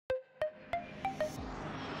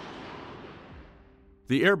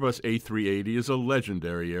The Airbus A380 is a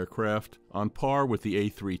legendary aircraft, on par with the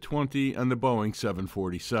A320 and the Boeing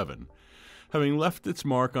 747, having left its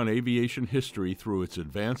mark on aviation history through its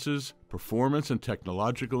advances, performance, and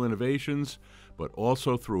technological innovations, but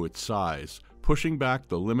also through its size, pushing back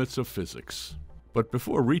the limits of physics. But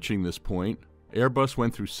before reaching this point, Airbus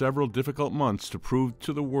went through several difficult months to prove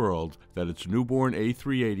to the world that its newborn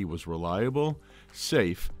A380 was reliable,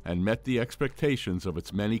 safe, and met the expectations of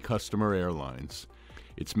its many customer airlines.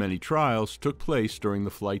 Its many trials took place during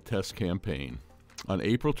the flight test campaign. On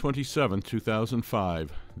April 27,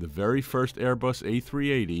 2005, the very first Airbus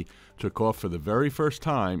A380 took off for the very first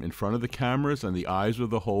time in front of the cameras and the eyes of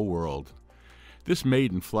the whole world. This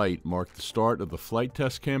maiden flight marked the start of the flight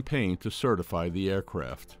test campaign to certify the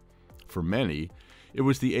aircraft. For many, it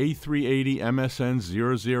was the A380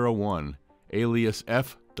 MSN-001, alias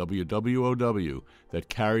FWWOW, that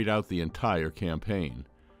carried out the entire campaign.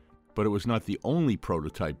 But it was not the only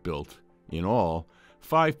prototype built. In all,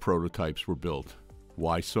 5 prototypes were built.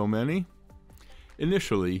 Why so many?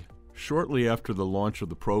 Initially, shortly after the launch of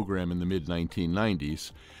the program in the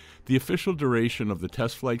mid-1990s, the official duration of the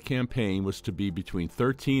test flight campaign was to be between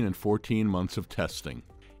 13 and 14 months of testing.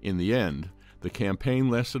 In the end, the campaign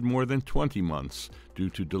lasted more than 20 months due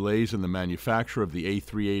to delays in the manufacture of the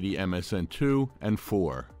A380 MSN-2 and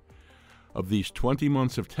 4. Of these 20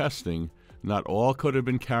 months of testing, not all could have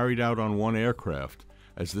been carried out on one aircraft,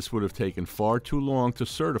 as this would have taken far too long to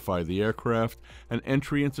certify the aircraft and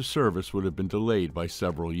entry into service would have been delayed by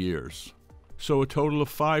several years. So a total of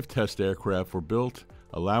 5 test aircraft were built,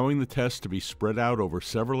 allowing the tests to be spread out over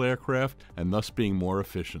several aircraft and thus being more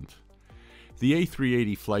efficient. The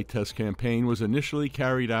A380 flight test campaign was initially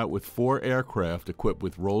carried out with 4 aircraft equipped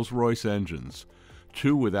with Rolls-Royce engines,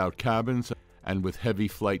 2 without cabins and with heavy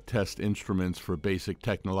flight test instruments for basic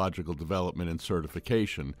technological development and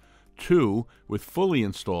certification, 2 with fully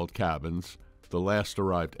installed cabins, the last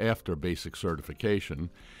arrived after basic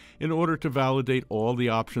certification, in order to validate all the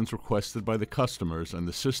options requested by the customers and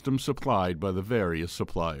the systems supplied by the various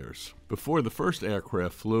suppliers. Before the first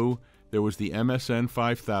aircraft flew, there was the MSN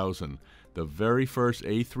 5000, the very first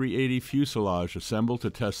A380 fuselage assembled to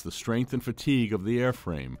test the strength and fatigue of the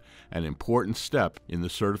airframe, an important step in the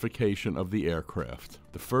certification of the aircraft.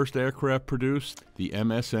 The first aircraft produced, the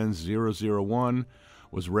MSN 001,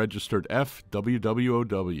 was registered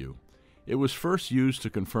FWWOW. It was first used to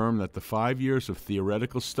confirm that the 5 years of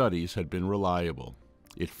theoretical studies had been reliable.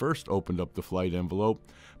 It first opened up the flight envelope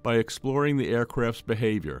by exploring the aircraft's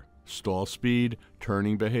behavior, stall speed,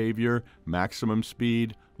 turning behavior, maximum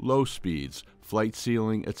speed, low speeds, flight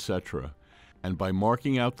ceiling, etc., and by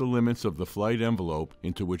marking out the limits of the flight envelope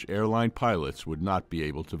into which airline pilots would not be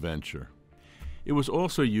able to venture. It was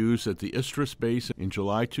also used at the Istris base in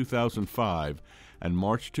July 2005 and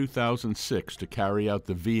March 2006 to carry out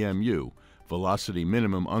the VMU, Velocity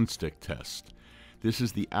Minimum Unstick test. This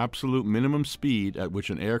is the absolute minimum speed at which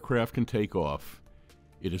an aircraft can take off.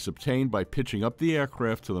 It is obtained by pitching up the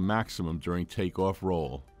aircraft to the maximum during takeoff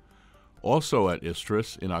roll. Also at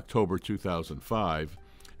Istris in October 2005,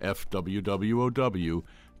 FWWOW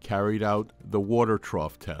carried out the water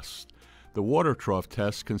trough test. The water trough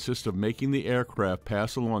test consists of making the aircraft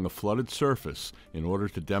pass along a flooded surface in order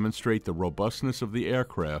to demonstrate the robustness of the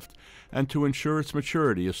aircraft and to ensure its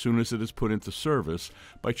maturity as soon as it is put into service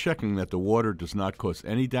by checking that the water does not cause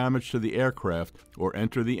any damage to the aircraft or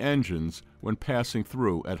enter the engines when passing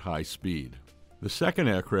through at high speed. The second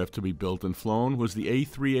aircraft to be built and flown was the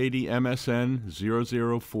A380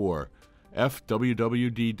 MSN-004,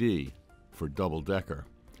 FWWDD, for double-decker.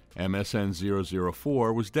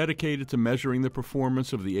 MSN-004 was dedicated to measuring the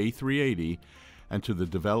performance of the A380 and to the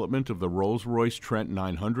development of the Rolls-Royce Trent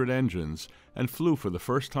 900 engines and flew for the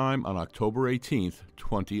first time on October 18,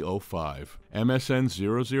 2005.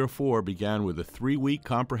 MSN-004 began with a 3-week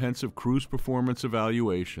comprehensive cruise performance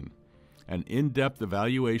evaluation. An in-depth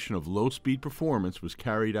evaluation of low-speed performance was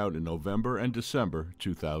carried out in November and December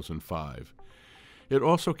 2005. It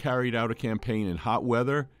also carried out a campaign in hot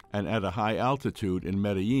weather and at a high altitude in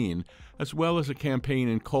Medellin, as well as a campaign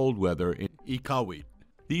in cold weather in Iqaluit.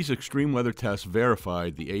 These extreme weather tests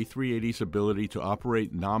verified the A380's ability to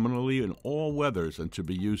operate nominally in all weathers and to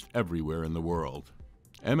be used everywhere in the world.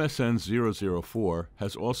 MSN-004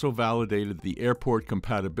 has also validated the airport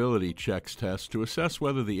compatibility checks test to assess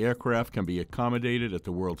whether the aircraft can be accommodated at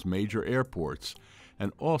the world's major airports,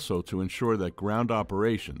 and also to ensure that ground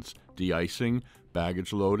operations, de-icing,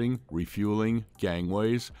 baggage loading, refueling,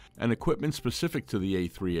 gangways, and equipment specific to the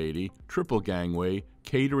A380, triple gangway,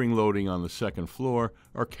 catering loading on the second floor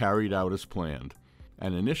are carried out as planned.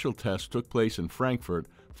 An initial test took place in Frankfurt,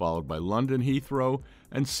 followed by London Heathrow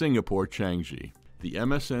and Singapore Changi. The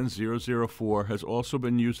MSN-004 has also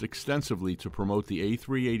been used extensively to promote the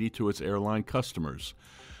A380 to its airline customers,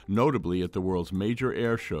 notably at the world's major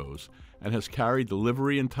air shows, and has carried the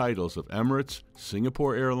livery and titles of Emirates,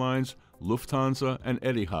 Singapore Airlines, Lufthansa, and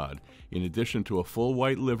Etihad, in addition to a full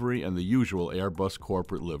white livery and the usual Airbus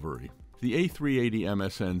corporate livery. The A380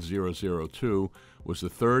 MSN-002 was the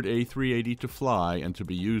third A380 to fly and to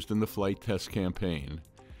be used in the flight test campaign.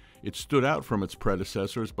 It stood out from its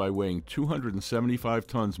predecessors by weighing 275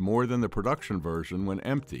 tons more than the production version when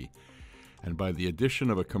empty, and by the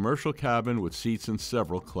addition of a commercial cabin with seats in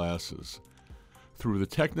several classes. Through the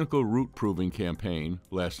technical route proving campaign,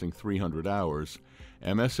 lasting 300 hours,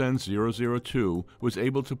 MSN-002 was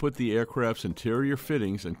able to put the aircraft's interior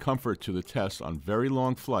fittings and comfort to the test on very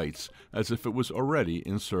long flights as if it was already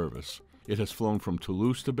in service. It has flown from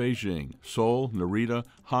Toulouse to Beijing, Seoul, Narita,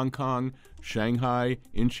 Hong Kong, Shanghai,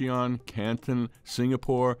 Incheon, Canton,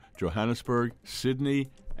 Singapore, Johannesburg,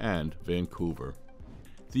 Sydney, and Vancouver.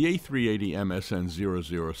 The A380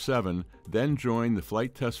 MSN-007 then joined the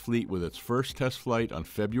flight test fleet with its first test flight on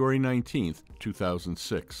February 19,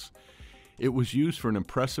 2006. It was used for an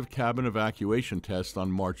impressive cabin evacuation test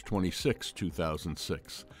on March 26,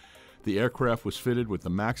 2006. The aircraft was fitted with the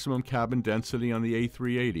maximum cabin density on the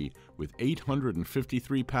A380, with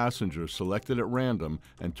 853 passengers selected at random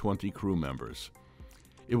and 20 crew members.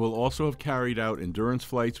 It will also have carried out endurance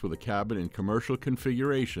flights with a cabin in commercial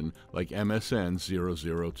configuration like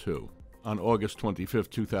MSN-002. On August 25,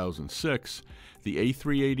 2006, the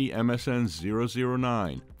A380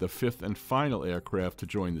 MSN-009, the fifth and final aircraft to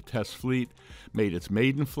join the test fleet, made its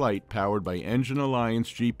maiden flight powered by Engine Alliance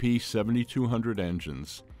GP7200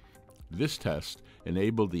 engines. This test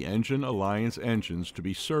enabled the Engine Alliance engines to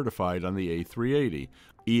be certified on the A380.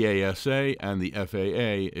 EASA and the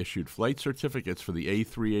FAA issued flight certificates for the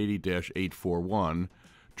A380-841,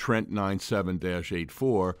 Trent 97-84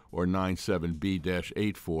 or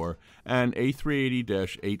 97B-84, and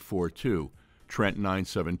A380-842, Trent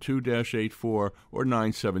 972-84 or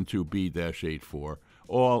 972B-84,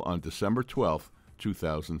 all on December 12,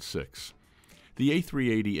 2006. The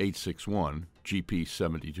A380-861,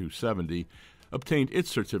 GP7270, obtained its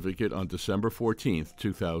certificate on December 14,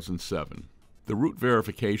 2007. The route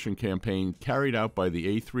verification campaign carried out by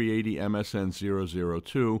the A380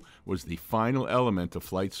 MSN-002 was the final element of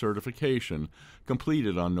flight certification,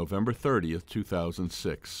 completed on November 30,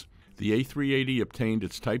 2006. The A380 obtained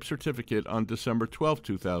its type certificate on December 12,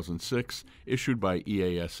 2006, issued by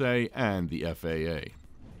EASA and the FAA.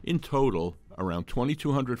 In total, around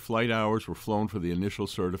 2,200 flight hours were flown for the initial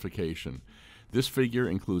certification. This figure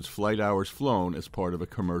includes flight hours flown as part of a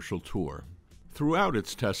commercial tour. Throughout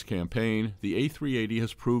its test campaign, the A380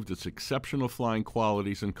 has proved its exceptional flying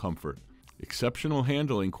qualities and comfort. Exceptional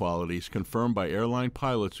handling qualities confirmed by airline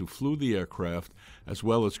pilots who flew the aircraft, as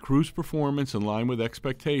well as cruise performance in line with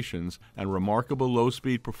expectations and remarkable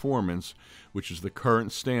low-speed performance, which is the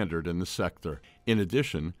current standard in the sector. In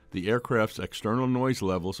addition, the aircraft's external noise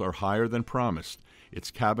levels are higher than promised. Its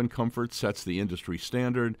cabin comfort sets the industry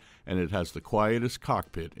standard, and it has the quietest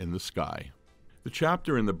cockpit in the sky. The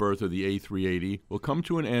chapter in the birth of the A380 will come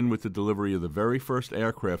to an end with the delivery of the very first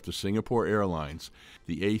aircraft to Singapore Airlines,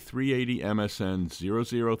 the A380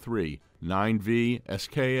 MSN-003 9V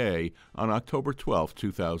SKA, on October 12,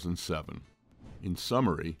 2007. In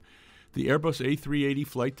summary, the Airbus A380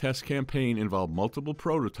 flight test campaign involved multiple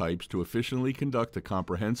prototypes to efficiently conduct a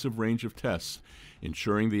comprehensive range of tests,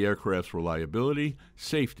 ensuring the aircraft's reliability,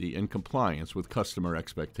 safety, and compliance with customer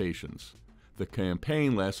expectations. The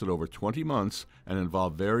campaign lasted over 20 months and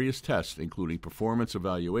involved various tests, including performance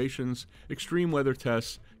evaluations, extreme weather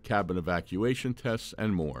tests, cabin evacuation tests,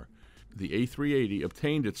 and more. The A380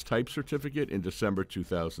 obtained its type certificate in December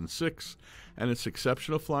 2006, and its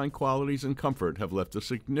exceptional flying qualities and comfort have left a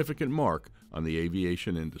significant mark on the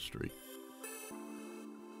aviation industry.